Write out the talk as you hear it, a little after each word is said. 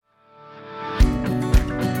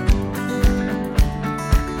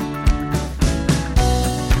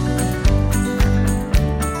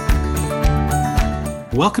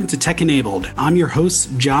Welcome to Tech Enabled. I'm your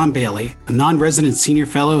host, John Bailey, a non-resident senior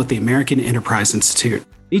fellow at the American Enterprise Institute.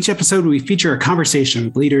 Each episode, we feature a conversation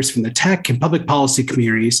with leaders from the tech and public policy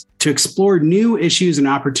communities to explore new issues and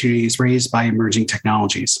opportunities raised by emerging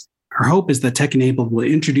technologies. Our hope is that Tech Enabled will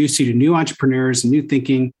introduce you to new entrepreneurs and new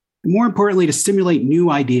thinking, and more importantly, to stimulate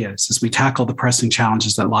new ideas as we tackle the pressing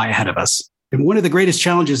challenges that lie ahead of us. And one of the greatest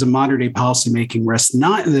challenges of modern-day policymaking rests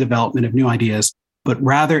not in the development of new ideas, but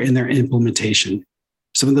rather in their implementation.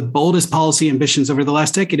 Some of the boldest policy ambitions over the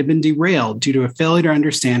last decade have been derailed due to a failure to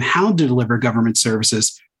understand how to deliver government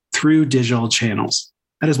services through digital channels.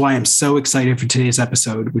 That is why I'm so excited for today's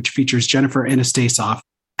episode, which features Jennifer Anastasoff,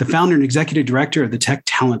 the founder and executive director of the Tech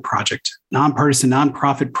Talent Project, a nonpartisan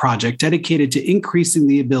nonprofit project dedicated to increasing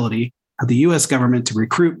the ability of the U.S. government to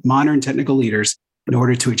recruit modern technical leaders in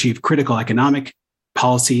order to achieve critical economic,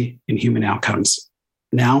 policy, and human outcomes.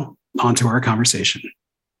 Now, on to our conversation.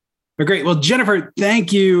 Great. Well, Jennifer,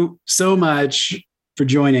 thank you so much for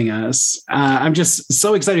joining us. I'm just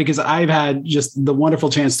so excited because I've had just the wonderful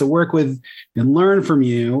chance to work with and learn from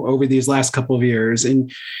you over these last couple of years.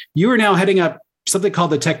 And you are now heading up something called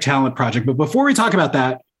the Tech Talent Project. But before we talk about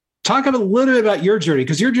that, talk a little bit about your journey,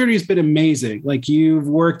 because your journey has been amazing. Like, you've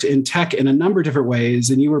worked in tech in a number of different ways,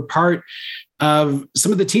 and you were part of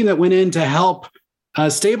some of the team that went in to help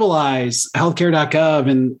stabilize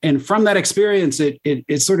healthcare.gov. And from that experience,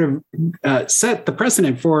 it sort of set the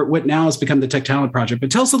precedent for what now has become the Tech Talent Project. But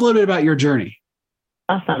tell us a little bit about your journey.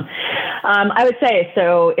 Awesome. I would say,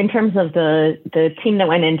 so in terms of the team that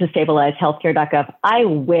went in to stabilize healthcare.gov, I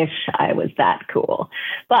wish I was that cool.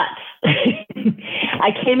 But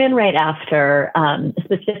I came in right after,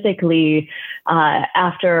 specifically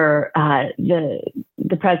after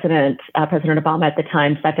the president, President Obama at the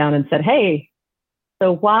time, sat down and said, hey,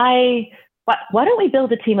 so why don't we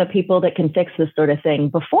build a team of people that can fix this sort of thing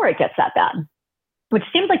before it gets that bad? Which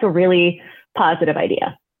seems like a really positive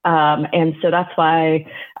idea. And so that's why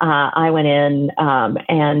I went in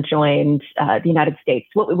and joined the United States,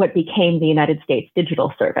 what became the United States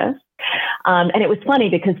Digital Service. And it was funny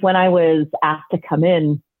because when I was asked to come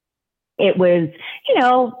in, it was,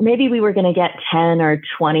 maybe we were going to get 10 or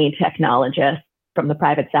 20 technologists from the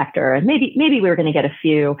private sector. And maybe we were going to get a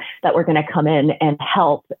few that were going to come in and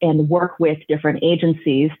help and work with different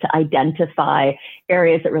agencies to identify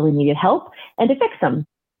areas that really needed help and to fix them.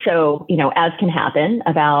 So, as can happen,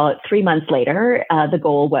 about 3 months later, the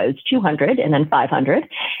goal was 200 and then 500.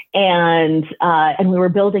 And we were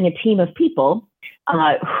building a team of people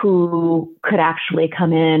who could actually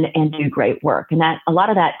come in and do great work. And that a lot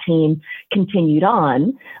of that team continued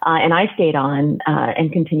on, and I stayed on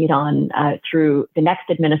and continued on through the next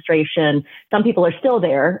administration. Some people are still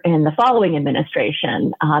there in the following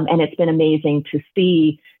administration. And it's been amazing to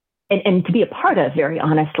see and to be a part of, very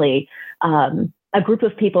honestly, a group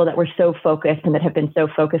of people that were so focused and that have been so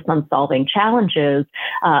focused on solving challenges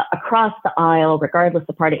across the aisle, regardless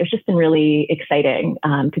of party. It's just been really exciting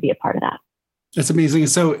to be a part of that. That's amazing.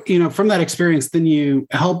 So, from that experience, then you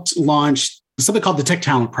helped launch something called the Tech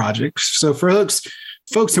Talent Project. So for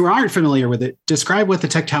folks who aren't familiar with it, describe what the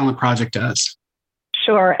Tech Talent Project does.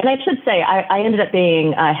 Sure. And I should say, I ended up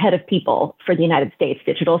being head of people for the United States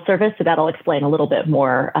Digital Service. So that'll explain a little bit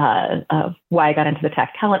more of why I got into the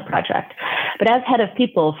Tech Talent Project. But as head of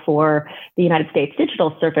people for the United States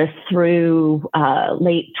Digital Service through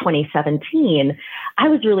late 2017, I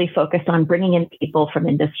was really focused on bringing in people from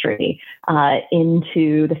industry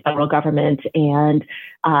into the federal government and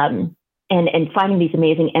finding these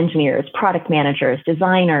amazing engineers, product managers,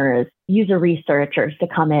 designers, user researchers to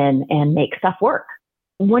come in and make stuff work.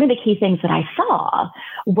 One of the key things that I saw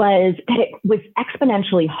was that it was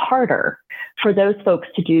exponentially harder for those folks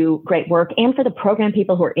to do great work and for the program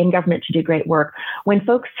people who are in government to do great work when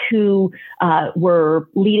folks who were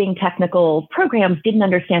leading technical programs didn't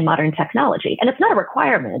understand modern technology. And it's not a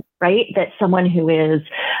requirement, right, that someone who is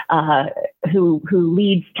who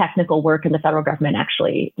leads technical work in the federal government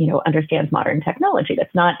actually, understands modern technology.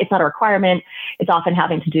 It's not a requirement. It's often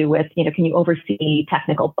having to do with, can you oversee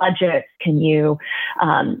technical budgets? Can you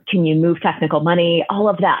move technical money? All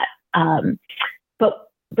of that.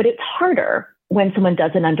 But it's harder when someone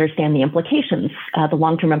doesn't understand the implications, the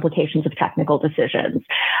long-term implications of technical decisions,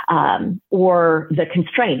 or the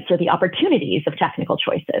constraints or the opportunities of technical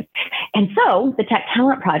choices. And so the Tech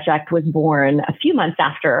Talent Project was born a few months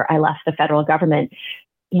after I left the federal government,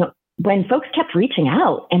 when folks kept reaching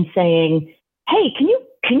out and saying, hey, can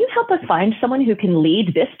you help us find someone who can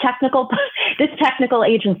lead this technical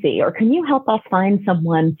agency? Or can you help us find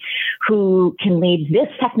someone who can lead this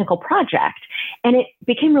technical project? And it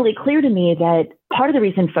became really clear to me that part of the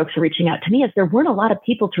reason folks are reaching out to me is there weren't a lot of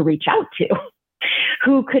people to reach out to.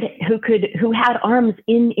 who had arms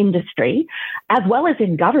in industry as well as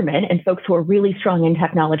in government, and folks who are really strong in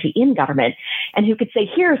technology in government, and who could say,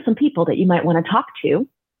 here are some people that you might want to talk to.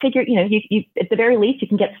 Figure, you at the very least, you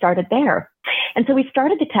can get started there. And so we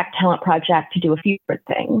started the Tech Talent Project to do a few different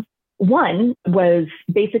things. One was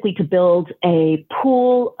basically to build a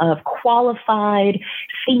pool of qualified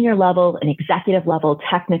senior level and executive level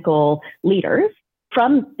technical leaders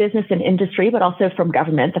from business and industry, but also from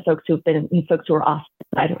government, the folks who are off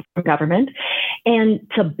from government, and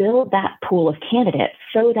to build that pool of candidates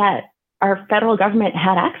so that our federal government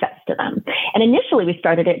had access to them. And initially we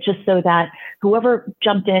started it just so that whoever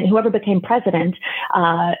jumped in, whoever became president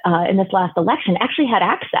in this last election actually had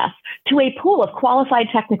access to a pool of qualified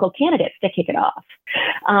technical candidates to kick it off.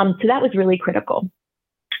 So that was really critical.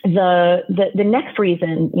 The next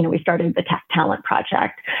reason, we started the Tech Talent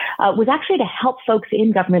Project was actually to help folks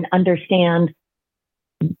in government understand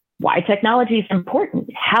why technology is important,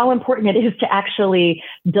 how important it is to actually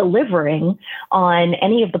delivering on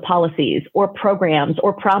any of the policies or programs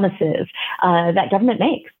or promises that government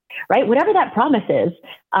makes, right? Whatever that promise is,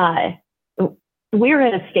 we're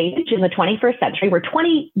at a stage in the 21st century. We're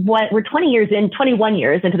 21 years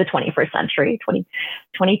into the 21st century,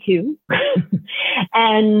 2022.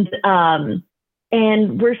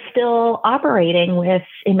 And we're still operating with,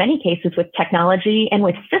 in many cases, with technology and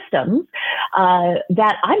with systems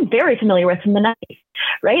that I'm very familiar with from the 90s,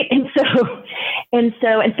 right? And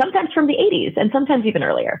sometimes from the 80s, and sometimes even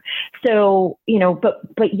earlier. So,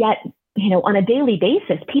 but yet, on a daily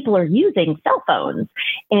basis, people are using cell phones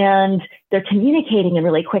and they're communicating in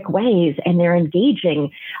really quick ways, and they're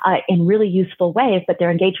engaging in really useful ways, but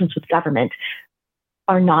their engagements with government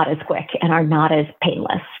are not as quick and are not as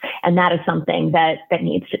painless. And that is something that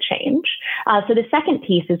needs to change. So the second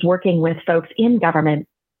piece is working with folks in government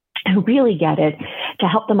who really get it, to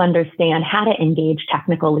help them understand how to engage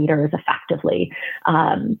technical leaders effectively,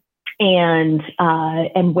 and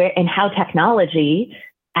how technology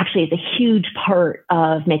actually is a huge part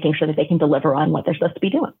of making sure that they can deliver on what they're supposed to be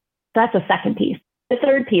doing. So that's the second piece. The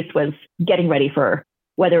third piece was getting ready for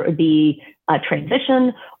whether it would be a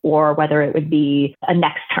transition or whether it would be a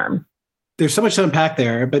next term. There's so much to unpack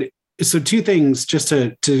there, but so two things just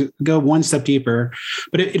to go one step deeper,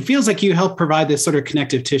 but it feels like you help provide this sort of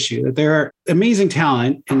connective tissue, that there are amazing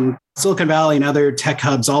talent in Silicon Valley and other tech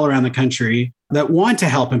hubs all around the country that want to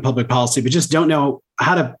help in public policy, but just don't know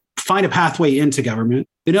how to find a pathway into government.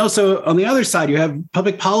 And also on the other side, you have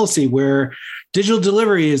public policy where digital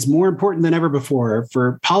delivery is more important than ever before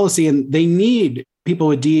for policy, and they need people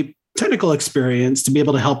with deep technical experience to be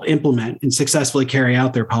able to help implement and successfully carry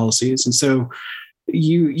out their policies. And so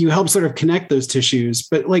you help sort of connect those tissues.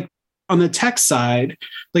 But like on the tech side,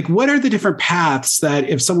 like what are the different paths that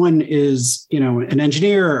if someone is, an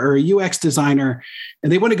engineer or a UX designer,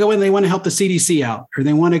 and they want to go in, they want to help the CDC out, or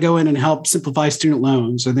they want to go in and help simplify student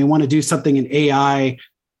loans, or they want to do something in AI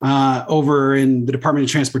over in the Department of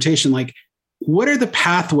Transportation, like what are the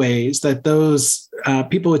pathways that those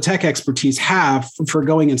people with tech expertise have for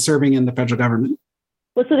going and serving in the federal government?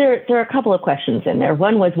 Well, so there are a couple of questions in there.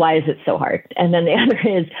 One was, why is it so hard? And then the other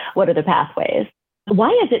is, what are the pathways? Why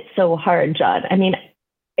is it so hard, John? I mean,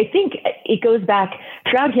 I think it goes back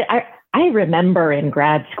throughout. I remember in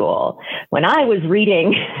grad school when I was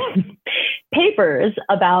reading papers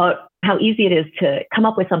about how easy it is to come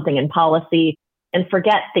up with something in policy and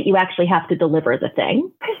forget that you actually have to deliver the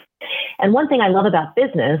thing. And one thing I love about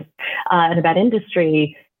business and about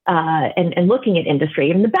industry and looking at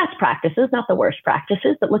industry and the best practices, not the worst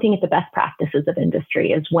practices, but looking at the best practices of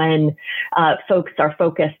industry is when folks are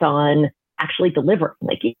focused on actually delivering.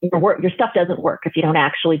 Like your stuff doesn't work if you don't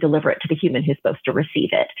actually deliver it to the human who's supposed to receive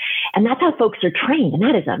it. And that's how folks are trained. And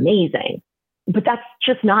that is amazing. But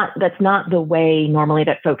that's not the way normally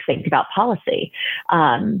that folks think about policy.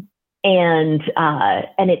 And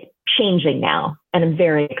it's changing now. And I'm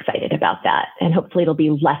very excited about that. And hopefully it'll be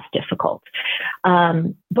less difficult.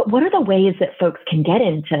 But what are the ways that folks can get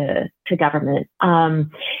into government?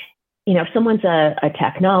 If someone's a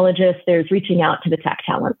technologist, there's reaching out to the Tech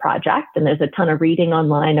Talent Project, and there's a ton of reading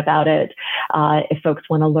online about it if folks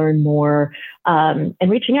want to learn more, and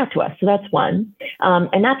reaching out to us. So that's one.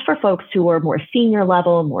 And that's for folks who are more senior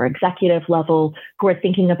level, more executive level, who are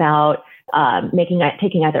thinking about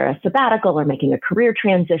taking either a sabbatical or making a career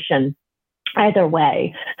transition. Either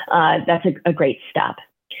way, that's a great step.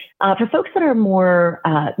 For folks that are more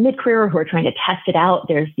mid-career who are trying to test it out,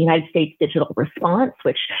 there's the United States Digital Response,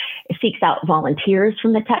 which seeks out volunteers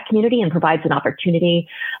from the tech community and provides an opportunity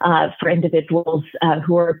for individuals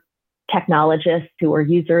who are technologists, who are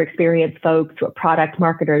user experience folks, who are product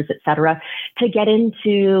marketers, et cetera, to get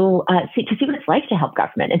into, see what it's like to help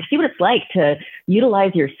government and to see what it's like to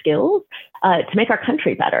utilize your skills to make our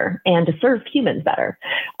country better and to serve humans better.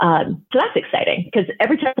 So that's exciting, because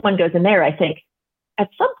every time someone goes in there, I think at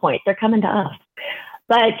some point they're coming to us.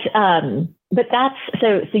 But that's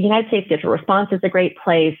so United States Digital Response is a great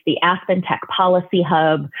place. The Aspen Tech Policy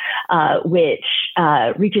Hub, which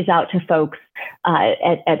reaches out to folks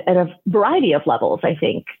at a variety of levels, I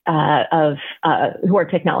think, of who are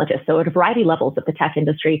technologists. So at a variety of levels of the tech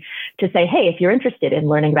industry, to say, hey, if you're interested in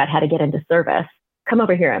learning about how to get into service, come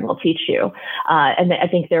over here and we'll teach you. And I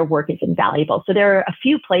think their work is invaluable. So there are a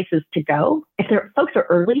few places to go. If folks are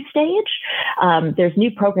early stage, there's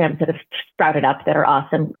new programs that have sprouted up that are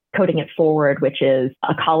awesome. Coding It Forward, which is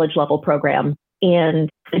a college level program, and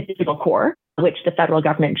the Digital Core, which the federal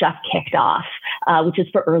government just kicked off, which is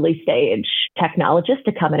for early stage technologists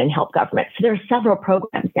to come in and help government. So there are several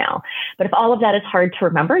programs now. But if all of that is hard to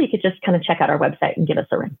remember, you could just kind of check out our website and give us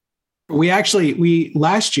a ring. We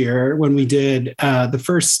last year, when we did the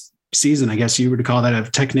first season, I guess you would call that,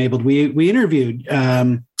 of Tech Enabled, we interviewed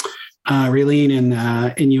Raylene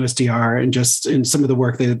in USDR, and just in some of the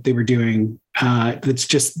work that they were doing. That's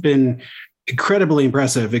just been incredibly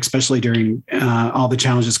impressive, especially during all the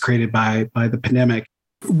challenges created by the pandemic.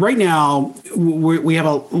 Right now, we have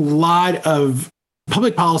a lot of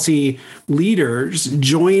public policy leaders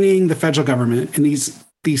joining the federal government in these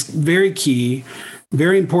very key,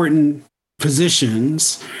 very important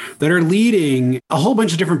positions that are leading a whole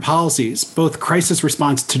bunch of different policies, both crisis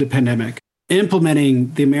response to the pandemic,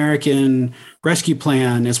 implementing the American Rescue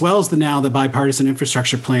Plan, as well as the bipartisan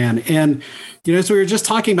infrastructure plan. And, as we were just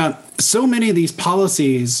talking about, so many of these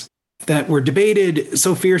policies that were debated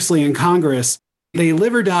so fiercely in Congress, they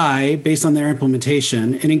live or die based on their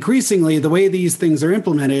implementation. And increasingly, the way these things are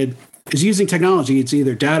implemented is using technology. It's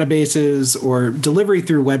either databases or delivery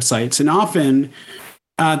through websites. And often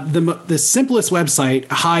the simplest website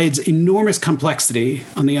hides enormous complexity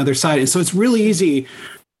on the other side. And so it's really easy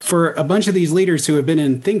for a bunch of these leaders who have been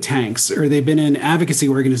in think tanks or they've been in advocacy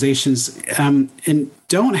organizations and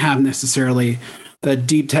don't have necessarily the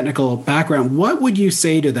deep technical background. What would you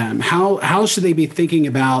say to them? How should they be thinking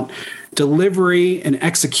about delivery and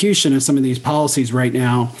execution of some of these policies right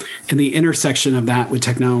now and the intersection of that with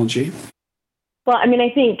technology? Well, I mean,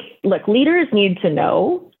 I think, look, leaders need to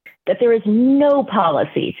know that there is no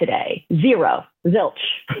policy today, zero, zilch,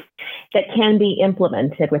 that can be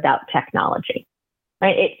implemented without technology.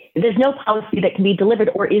 Right? There's no policy that can be delivered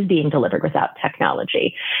or is being delivered without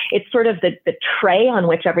technology. It's sort of the tray on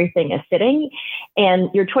which everything is sitting, and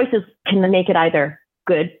your choices can make it either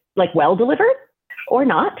good, like well delivered, or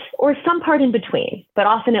not, or some part in between. But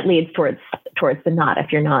often it leads towards the not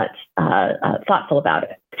if you're not thoughtful about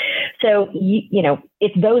it. So,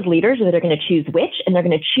 it's those leaders that are going to choose which, and they're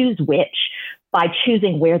going to choose which by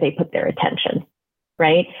choosing where they put their attention,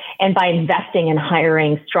 right? And by investing in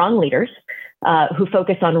hiring strong leaders who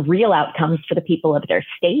focus on real outcomes for the people of their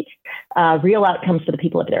state, real outcomes for the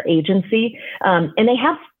people of their agency. And they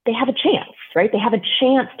have a chance, right? They have a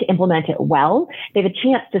chance to implement it well. They have a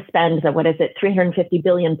chance to spend $350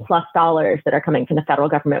 billion plus that are coming from the federal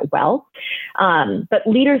government well. But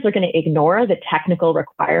leaders are going to ignore the technical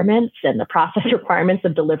requirements and the process requirements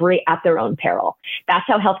of delivery at their own peril. That's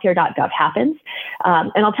how healthcare.gov happens.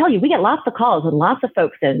 And I'll tell you, we get lots of calls, and lots of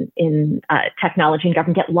folks in technology and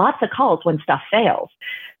government get lots of calls when stuff fails.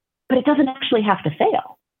 But it doesn't actually have to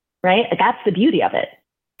fail, right? That's the beauty of it.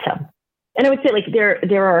 So. And I would say,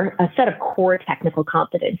 there are a set of core technical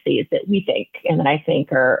competencies that we think and that I think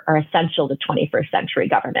are essential to 21st century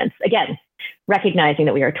governance. Again, recognizing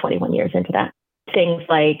that we are 21 years into that. Things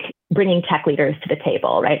like bringing tech leaders to the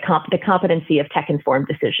table, right? The competency of tech-informed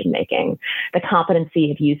decision-making, the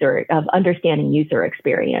competency of understanding user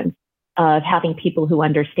experience, of having people who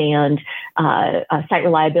understand site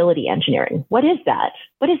reliability engineering. What is that?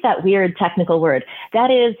 What is that weird technical word?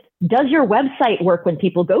 That is, does your website work when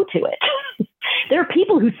people go to it? There are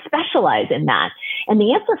people who specialize in that. And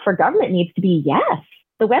the answer for government needs to be yes.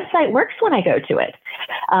 The website works when I go to it.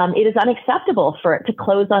 It is unacceptable for it to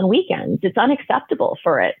close on weekends. It's unacceptable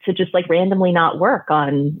for it to just randomly not work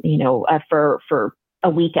on, for a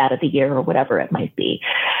week out of the year or whatever it might be.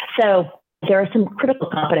 So there are some critical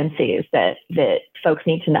competencies that folks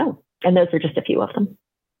need to know. And those are just a few of them.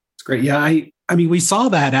 That's great. Yeah. I mean, we saw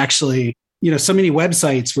that actually, so many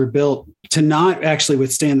websites were built to not actually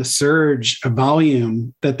withstand the surge of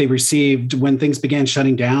volume that they received when things began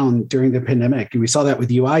shutting down during the pandemic. And we saw that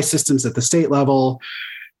with UI systems at the state level.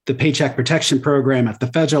 the Paycheck Protection Program at the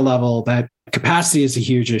federal level, that capacity is a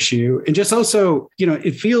huge issue. And just also,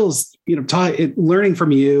 it feels, learning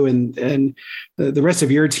from you and the rest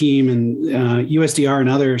of your team and USDR and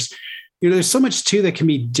others, there's so much too that can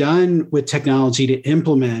be done with technology to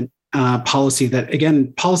implement policy that,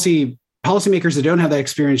 again, policymakers that don't have that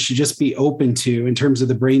experience should just be open to in terms of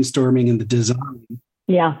the brainstorming and the design.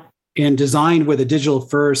 Yeah. And designed with a digital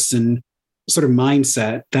first and sort of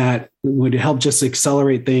mindset that would help just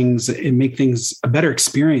accelerate things and make things a better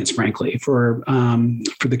experience, frankly, for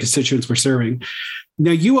the constituents we're serving.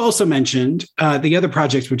 Now, you also mentioned the other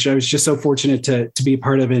project, which I was just so fortunate to be a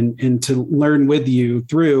part of and to learn with you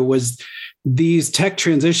through, was these tech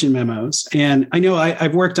transition memos. And I know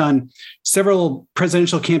I've worked on several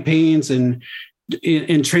presidential campaigns and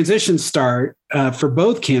transition start for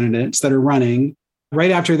both candidates that are running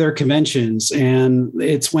right after their conventions. And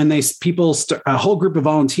it's when a whole group of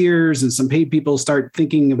volunteers and some paid people start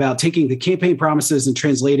thinking about taking the campaign promises and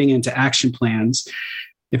translating into action plans.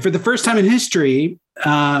 And for the first time in history,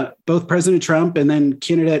 both President Trump and then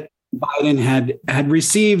candidate Biden had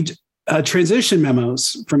received transition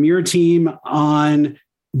memos from your team on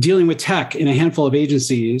dealing with tech in a handful of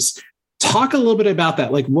agencies. Talk a little bit about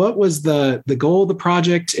that. Like, what was the goal of the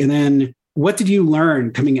project? And then what did you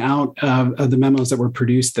learn coming out of the memos that were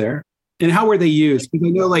produced there? And how were they used? Because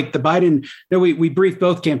I know like the Biden, we briefed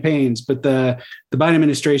both campaigns, but the Biden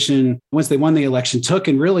administration, once they won the election, took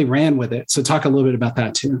and really ran with it. So talk a little bit about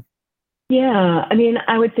that too. Yeah, I mean,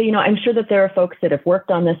 I would say, I'm sure that there are folks that have worked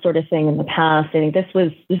on this sort of thing in the past. I think this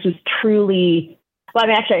was truly, well, I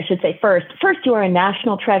mean, actually, I should say first, you are a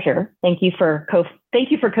national treasure. Thank you for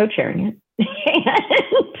co-chairing it.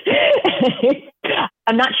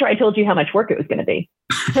 I'm not sure I told you how much work it was going to be.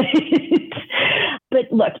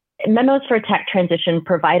 But look, Memos for Tech Transition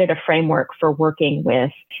provided a framework for working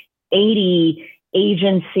with 80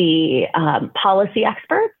 agency policy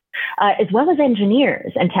experts, as well as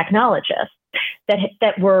engineers and technologists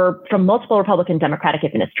that were from multiple Republican Democratic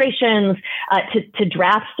administrations to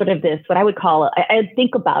draft sort of this, what I would call, I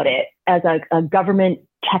think about it as a government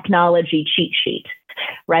technology cheat sheet,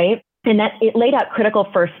 right? And that it laid out critical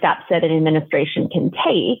first steps that an administration can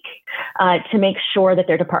take to make sure that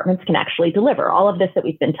their departments can actually deliver all of this that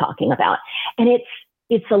we've been talking about. And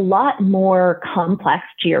it's a lot more complex,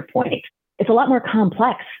 to your point. It's a lot more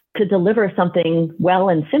complex to deliver something well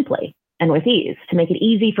and simply and with ease. To make it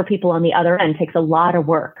easy for people on the other end takes a lot of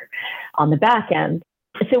work on the back end.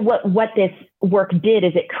 So what this work did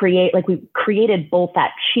is we created both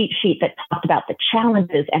that cheat sheet that talked about the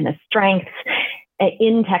challenges and the strengths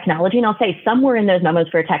in technology. And I'll say somewhere in those memos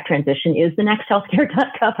for a tech transition is the next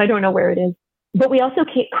healthcare.gov. I don't know where it is. But we also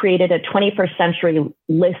created a 21st century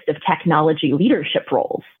list of technology leadership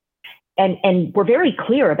roles. And we're very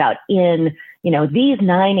clear about in these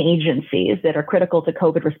 9 agencies that are critical to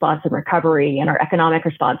COVID response and recovery and our economic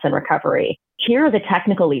response and recovery. Here are the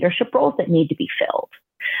technical leadership roles that need to be filled.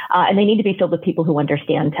 And they need to be filled with people who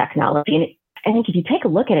understand technology. And I think if you take a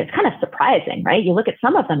look at it, it's kind of surprising, right? You look at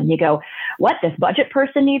some of them and you go, what, this budget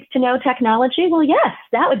person needs to know technology? Well, yes,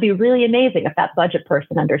 that would be really amazing if that budget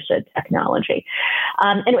person understood technology.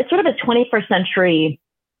 And it was sort of a 21st century,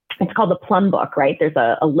 it's called the Plum Book, right? There's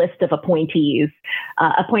a list of appointees,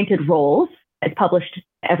 appointed roles. It's published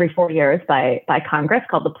every 4 years by Congress,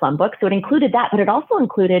 called the Plum Book. So it included that, but it also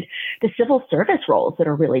included the civil service roles that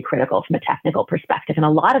are really critical from a technical perspective. And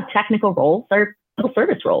a lot of technical roles are civil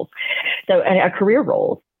service roles, so and career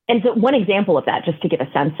roles. And so one example of that, just to give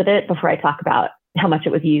a sense of it before I talk about how much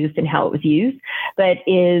it was used and how it was used, but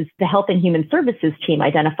is the Health and Human Services team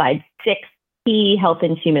identified 6 key health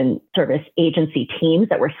and human service agency teams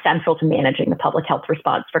that were central to managing the public health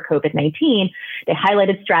response for COVID-19. They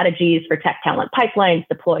highlighted strategies for tech talent pipelines,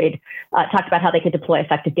 talked about how they could deploy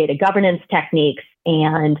effective data governance techniques,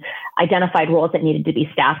 and identified roles that needed to be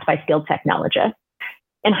staffed by skilled technologists,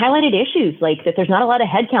 and highlighted issues like that there's not a lot of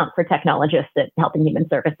headcount for technologists at Health and Human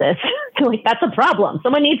Services. So that's a problem.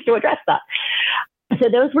 Someone needs to address that. So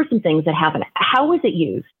those were some things that happened. How was it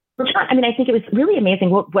used? I mean, I think it was really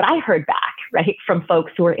amazing. What I heard back, right, from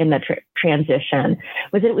folks who were in the transition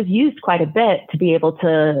was that it was used quite a bit to be able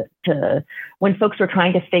to when folks were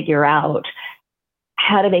trying to figure out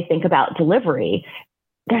how do they think about delivery.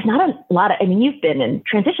 There's not a lot of, I mean, you've been in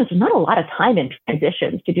transitions, there's not a lot of time in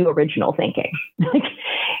transitions to do original thinking.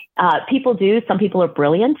 People do, some people are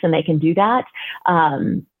brilliant and they can do that.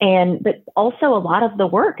 And But also a lot of the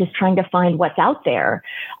work is trying to find what's out there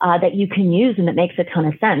that you can use and that makes a ton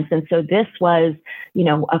of sense. And so this was,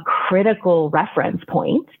 a critical reference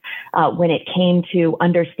point when it came to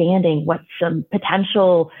understanding what some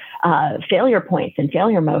potential failure points and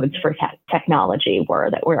failure modes for technology were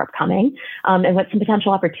that were upcoming, and what some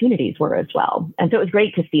potential opportunities were as well. And so it was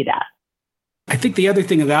great to see that. I think the other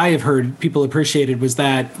thing that I have heard people appreciated was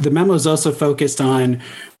that the memo is also focused on,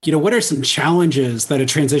 what are some challenges that a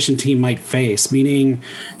transition team might face? Meaning,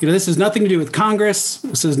 this has nothing to do with Congress.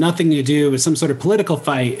 This has nothing to do with some sort of political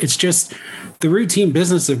fight. It's just the routine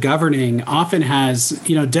business of governing often has,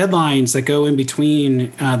 deadlines that go in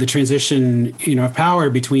between the transition, of power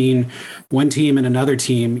between one team and another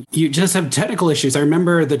team. You just have technical issues. I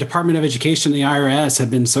remember the Department of Education and the IRS have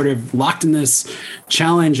been sort of locked in this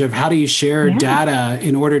challenge of how do you share data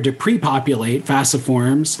in order to pre-populate FAFSA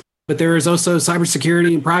forms. But there is also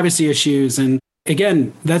cybersecurity and privacy issues. And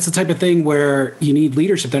again, that's the type of thing where you need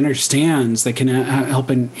leadership that understands, that can help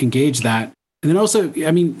engage that. And then also,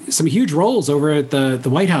 some huge roles over at the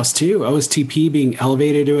White House too. OSTP being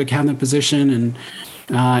elevated to a cabinet position,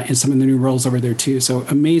 and some of the new roles over there too. So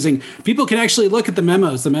amazing. People can actually look at the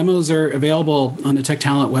memos. The memos are available on the Tech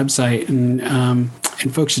Talent website, and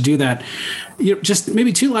folks should do that. Just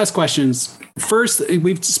maybe two last questions. First,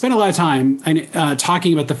 we've spent a lot of time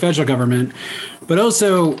talking about the federal government, but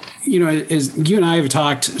also, as you and I have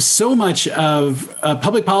talked, so much of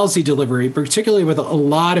public policy delivery, particularly with a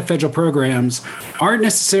lot of federal programs, aren't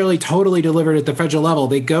necessarily totally delivered at the federal level.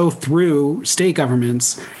 They go through state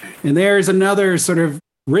governments. And there's another sort of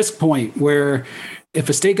risk point where if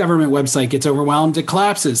a state government website gets overwhelmed, it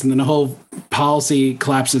collapses, and then the whole policy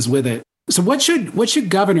collapses with it. So what should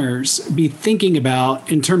governors be thinking about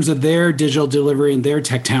in terms of their digital delivery and their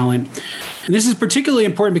tech talent? And this is particularly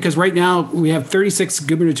important because right now we have 36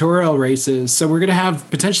 gubernatorial races. So we're going to have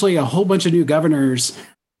potentially a whole bunch of new governors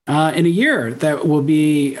in a year that will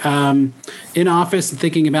be in office and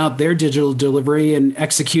thinking about their digital delivery and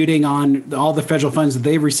executing on all the federal funds that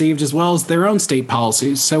they've received, as well as their own state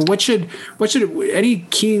policies. So what should any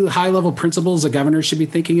key high-level principles a governor should be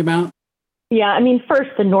thinking about? Yeah, first,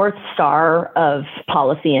 the North Star of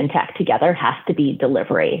policy and tech together has to be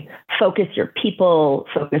delivery. Focus your people,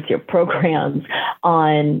 focus your programs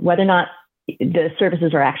on whether or not the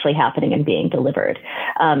services are actually happening and being delivered.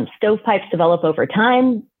 Stovepipes develop over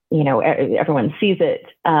time. Everyone sees it.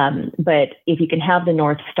 But if you can have the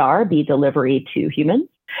North Star be delivery to humans,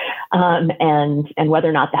 and whether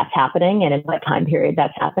or not that's happening and in what time period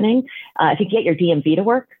that's happening, if you get your DMV to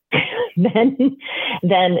work, then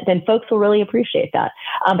folks will really appreciate that.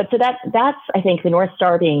 But so that's I think the North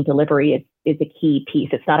Star being delivery is a key piece.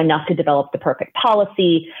 It's not enough to develop the perfect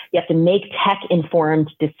policy. You have to make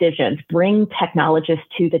tech-informed decisions, bring technologists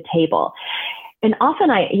to the table. And often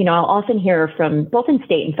I'll often hear from both in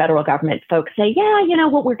state and federal government folks say,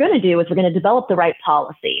 what we're going to do is we're going to develop the right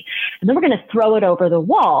policy, and then we're going to throw it over the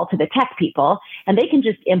wall to the tech people, and they can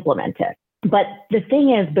just implement it. But the thing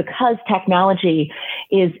is, because technology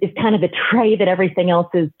is kind of the tray that everything else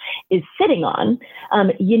is sitting on,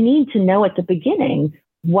 you need to know at the beginning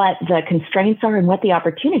what the constraints are and what the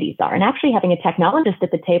opportunities are. And actually having a technologist at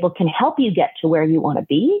the table can help you get to where you want to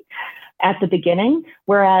be at the beginning.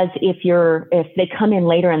 Whereas if they come in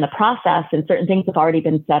later in the process and certain things have already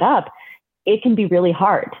been set up, it can be really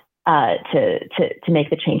hard to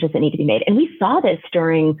make the changes that need to be made. And we saw this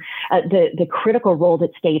during the critical role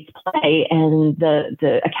that states play and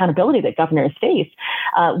the accountability that governors face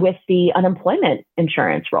with the unemployment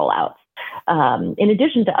insurance rollouts. In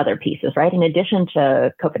addition to other pieces, right? In addition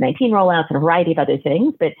to COVID-19 rollouts and a variety of other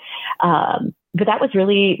things, but that was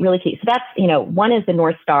really, really key. So that's, one is the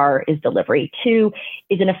North Star is delivery. Two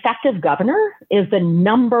is an effective governor is the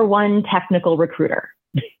number one technical recruiter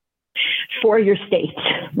for your state,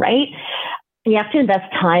 right? You have to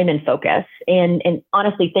invest time and focus and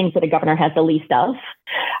honestly things that a governor has the least of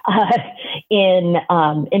in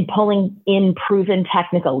pulling in proven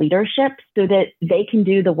technical leadership so that they can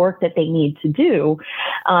do the work that they need to do.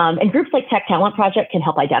 And groups like Tech Talent Project can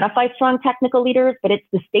help identify strong technical leaders, but it's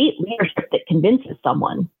the state leadership that convinces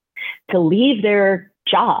someone to leave their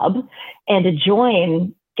job and to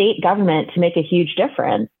join state government to make a huge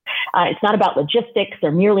difference. It's not about logistics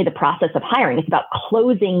or merely the process of hiring. It's about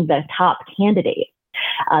closing the top candidates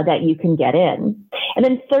that you can get in. And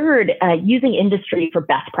then third, using industry for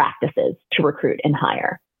best practices to recruit and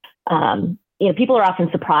hire. People are often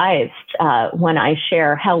surprised when I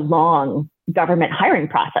share how long government hiring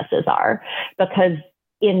processes are, because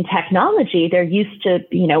in technology, they're used to,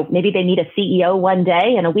 maybe they need a CEO one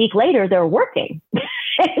day and a week later they're working.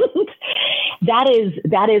 And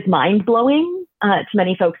that is mind blowing to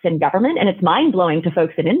many folks in government, and it's mind-blowing to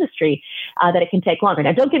folks in industry that it can take longer.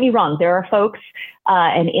 Now, don't get me wrong. There are folks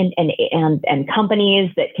and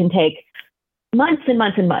companies that can take months and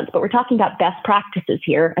months and months, but we're talking about best practices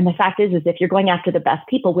here. And the fact is if you're going after the best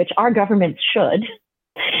people, which our governments should,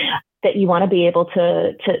 that you want to be able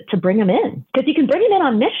to bring them in, because you can bring them in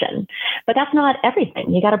on mission, but that's not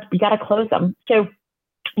everything. You gotta close them. So,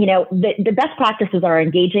 the best practices are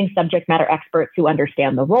engaging subject matter experts who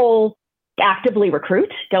understand the role, actively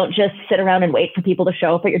recruit. Don't just sit around and wait for people to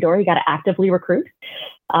show up at your door. You got to actively recruit.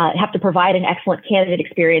 Have to provide an excellent candidate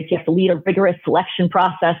experience. You have to lead a rigorous selection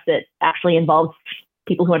process that actually involves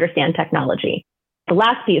people who understand technology. The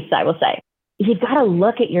last piece I will say, you've got to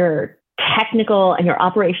look at your technical and your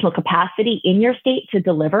operational capacity in your state to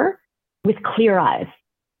deliver with clear eyes.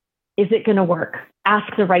 Is it going to work?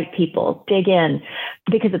 Ask the right people, dig in,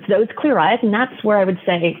 because it's those clear eyes. And that's where I would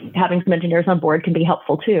say having some engineers on board can be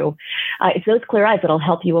helpful too. It's those clear eyes that'll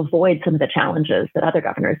help you avoid some of the challenges that other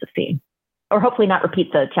governors have seen, or hopefully not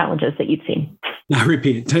repeat the challenges that you've seen. Not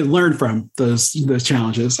repeat, to learn from those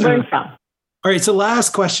challenges. Learn from. All right. So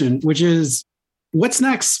last question, which is, what's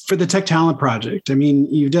next for the Tech Talent Project? I mean,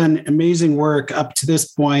 you've done amazing work up to this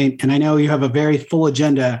point, and I know you have a very full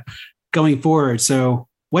agenda going forward. So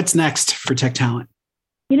what's next for Tech Talent?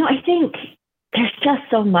 I think there's just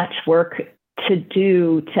so much work to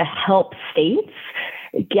do to help states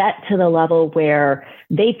get to the level where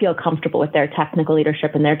they feel comfortable with their technical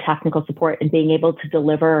leadership and their technical support and being able to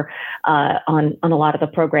deliver on a lot of the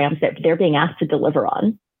programs that they're being asked to deliver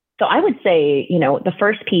on. So I would say, the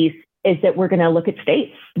first piece is that we're going to look at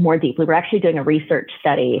states more deeply. We're actually doing a research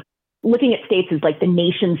study looking at states as like the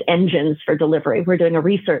nation's engines for delivery. We're doing a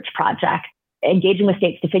research project, engaging with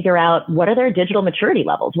states to figure out what are their digital maturity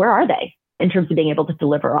levels? Where are they in terms of being able to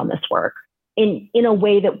deliver on this work in a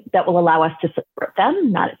way that will allow us to support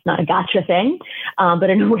them? It's not a gotcha thing, but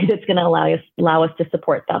in a way that's going to allow us to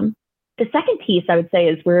support them. The second piece I would say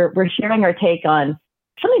is we're sharing our take on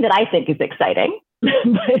something that I think is exciting,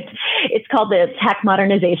 but it's called the Tech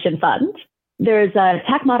Modernization Fund. There's a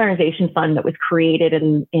Tech Modernization Fund that was created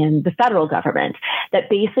in the federal government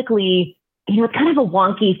that basically, it's kind of a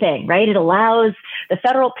wonky thing, right? It allows the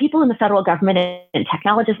federal people in the federal government and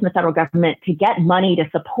technologists in the federal government to get money to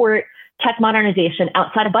support tech modernization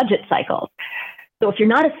outside of budget cycles. So if you're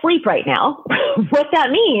not asleep right now, what that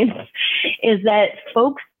means is that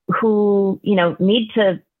folks who, need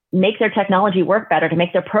to make their technology work better, to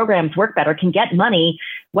make their programs work better, can get money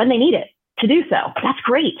when they need it to do so. That's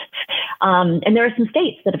great. And there are some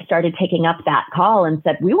states that have started taking up that call and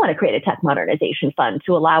said, we want to create a tech modernization fund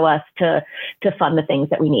to allow us to fund the things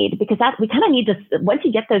that we need, because we kind of need to, once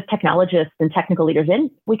you get those technologists and technical leaders in,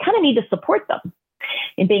 we kind of need to support them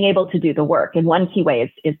in being able to do the work. And one key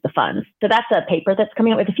way is the funds. So that's a paper that's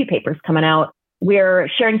coming out, with a few papers coming out. We're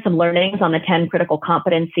sharing some learnings on the 10 critical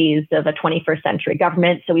competencies of a 21st century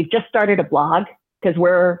government. So we've just started a blog because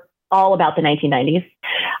we're all about the 1990s.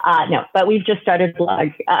 But we've just started a blog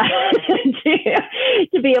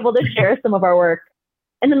to be able to share some of our work.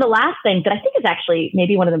 And then the last thing that I think is actually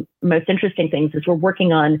maybe one of the most interesting things is we're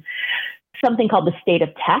working on something called the State of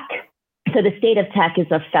Tech. So the State of Tech is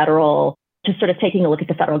a federal, just sort of taking a look at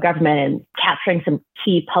the federal government and capturing some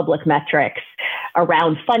key public metrics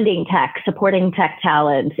around funding tech, supporting tech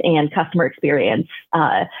talent, and customer experience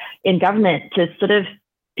in government to sort of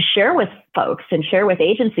share with folks and share with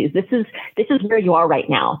agencies. This is where you are right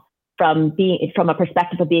now from a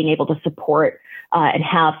perspective of being able to support and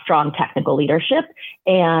have strong technical leadership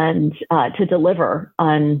and to deliver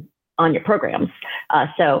on your programs.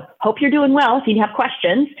 So hope you're doing well. If you have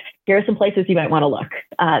questions, here are some places you might want to look.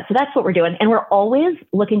 So that's what we're doing. And we're always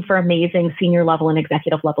looking for amazing senior level and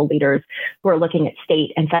executive level leaders who are looking at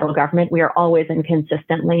state and federal government. We are always and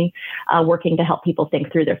consistently working to help people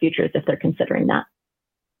think through their futures if they're considering that.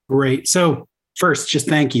 Great. So first, just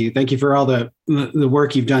thank you. Thank you for all the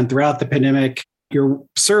work you've done throughout the pandemic, your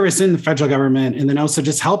service in the federal government, and then also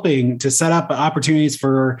just helping to set up opportunities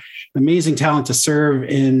for amazing talent to serve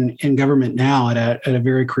in government now at a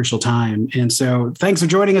very crucial time. And so thanks for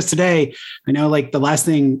joining us today. I know the last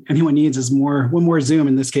thing anyone needs is one more Zoom,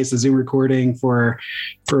 in this case, a Zoom recording for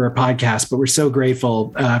our podcast, but we're so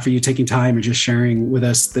grateful for you taking time and just sharing with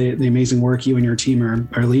us the amazing work you and your team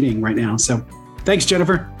are leading right now. So thanks,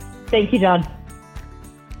 Jennifer. Thank you, John.